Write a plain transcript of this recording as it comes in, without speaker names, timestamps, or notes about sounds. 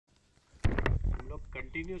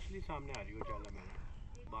Continuously सामने आ रही हो जाला मेरा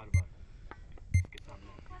बार-बार इसके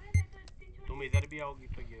सामने। तुम इधर भी आओगी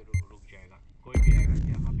तो ये रुक जाएगा, कोई भी आएगा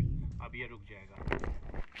यहाँ पे, अब ये रुक जाएगा।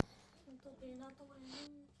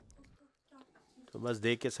 तो बस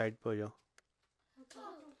देख के साइड पे हो जाओ।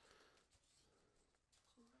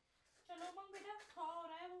 चलो मम बेटा थॉ हो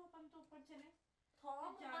रहा है वो अपन तो ऊपर चले। थॉ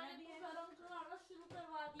जाना भी है, गरम कराना शुरू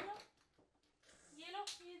करवा दिया। ये लो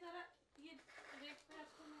ये जरा ये रेक पे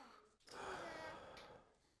रखो ना।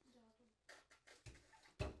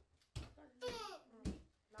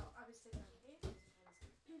 अब इससे करेंगे।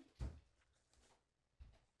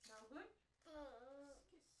 Now good?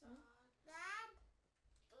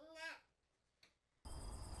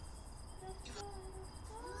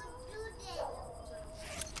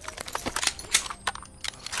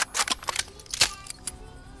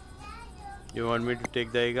 You want me to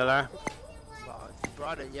take the eagle eye? You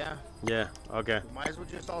brought it, yeah. Yeah, okay. Might as well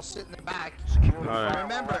just all sit in the back. Alright.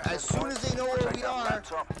 Remember, as soon as they know where we are,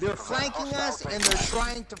 they're flanking us and they're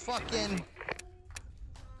trying to fucking...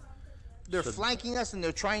 They're flanking us and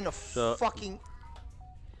they're trying to fucking...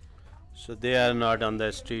 So they are not on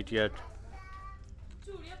the street yet.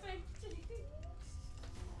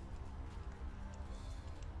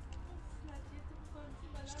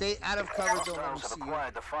 Stay out of cover, don't let them Hostiles have see you.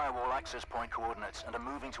 acquired the firewall access point coordinates and are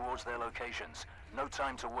moving towards their locations. No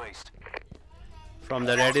time to waste. From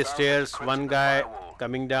the red stairs, one guy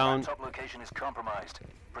coming down. Top location is compromised.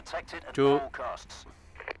 Protect it at Two. all costs.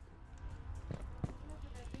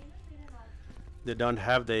 They don't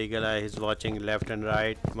have the eagle eye. He's watching left and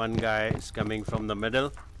right. One guy is coming from the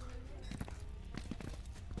middle.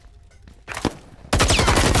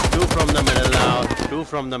 Two from the middle now. Two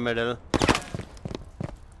from the middle.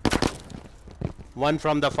 One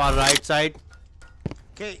from the far right side.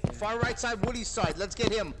 Okay, far right side, Woody's side. Let's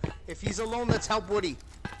get him. If he's alone, let's help Woody.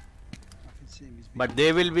 But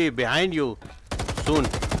they will be behind you soon.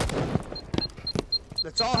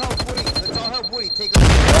 Let's all help Woody. Let's all help Woody. Take a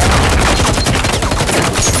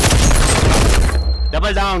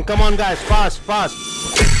Double down. Come on, guys. Fast, fast.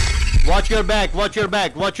 Watch your back. Watch your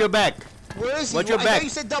back. Watch your back. Where is he? Watch your I back. thought you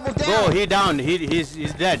said double down. Go. He down.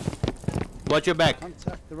 He's dead. Watch your back.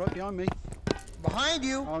 Contact. They're right behind me. Behind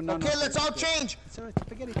you? Oh, no, okay, no, let's all change. Sorry,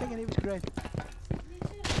 forget it, he was great.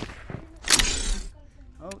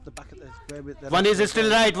 Oh, the back of the square with the... One is still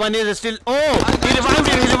right, one is still... Oh! He revived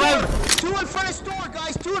it, he revived! Two in front of store,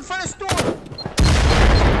 guys! Two in front of store!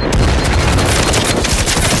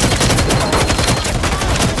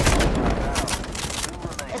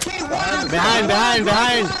 Okay, one!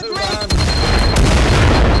 Behind!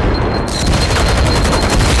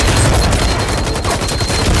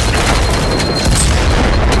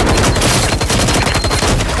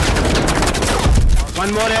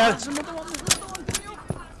 One more here.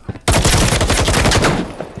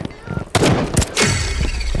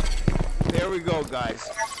 There we go, guys.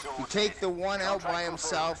 We take the one out by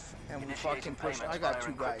himself and we fucking push. I got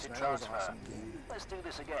two guys, man. That was an awesome game. Let's do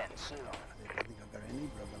this again soon. I think I've got any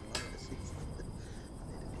problem. I need a piece.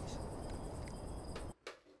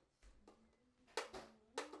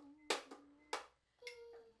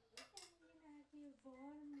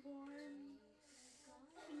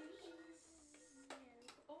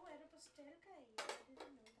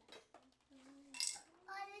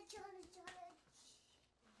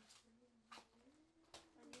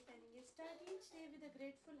 With a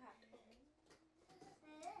grateful heart.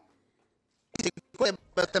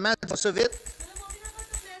 Appartement så vidt.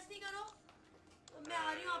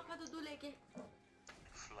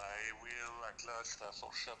 Flywheel, la cloche, la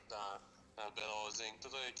fourchette dans le browsing,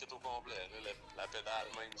 tout est écrit au complet. La pédale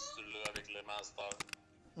même si tu l'as avec le master.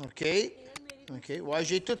 Ok. Ok. Ouais,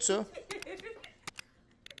 j'ai tout ça.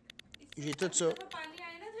 J'ai tout ça.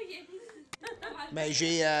 Mais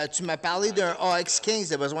tu m'as parlé d'un AX15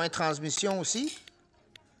 de besoin de transmission aussi?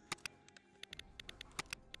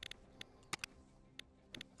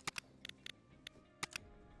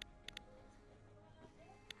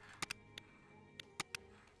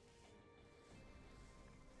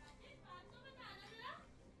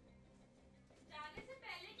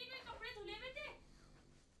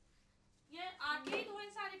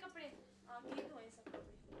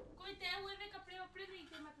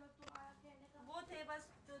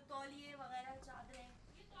 तौलिए वगैरह चादरें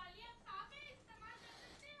ये तौलिए अब साफ है इस्तेमाल कर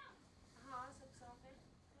सकते हैं हम हाँ सब साफ है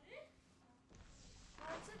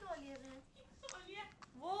कौन से तौलिए हैं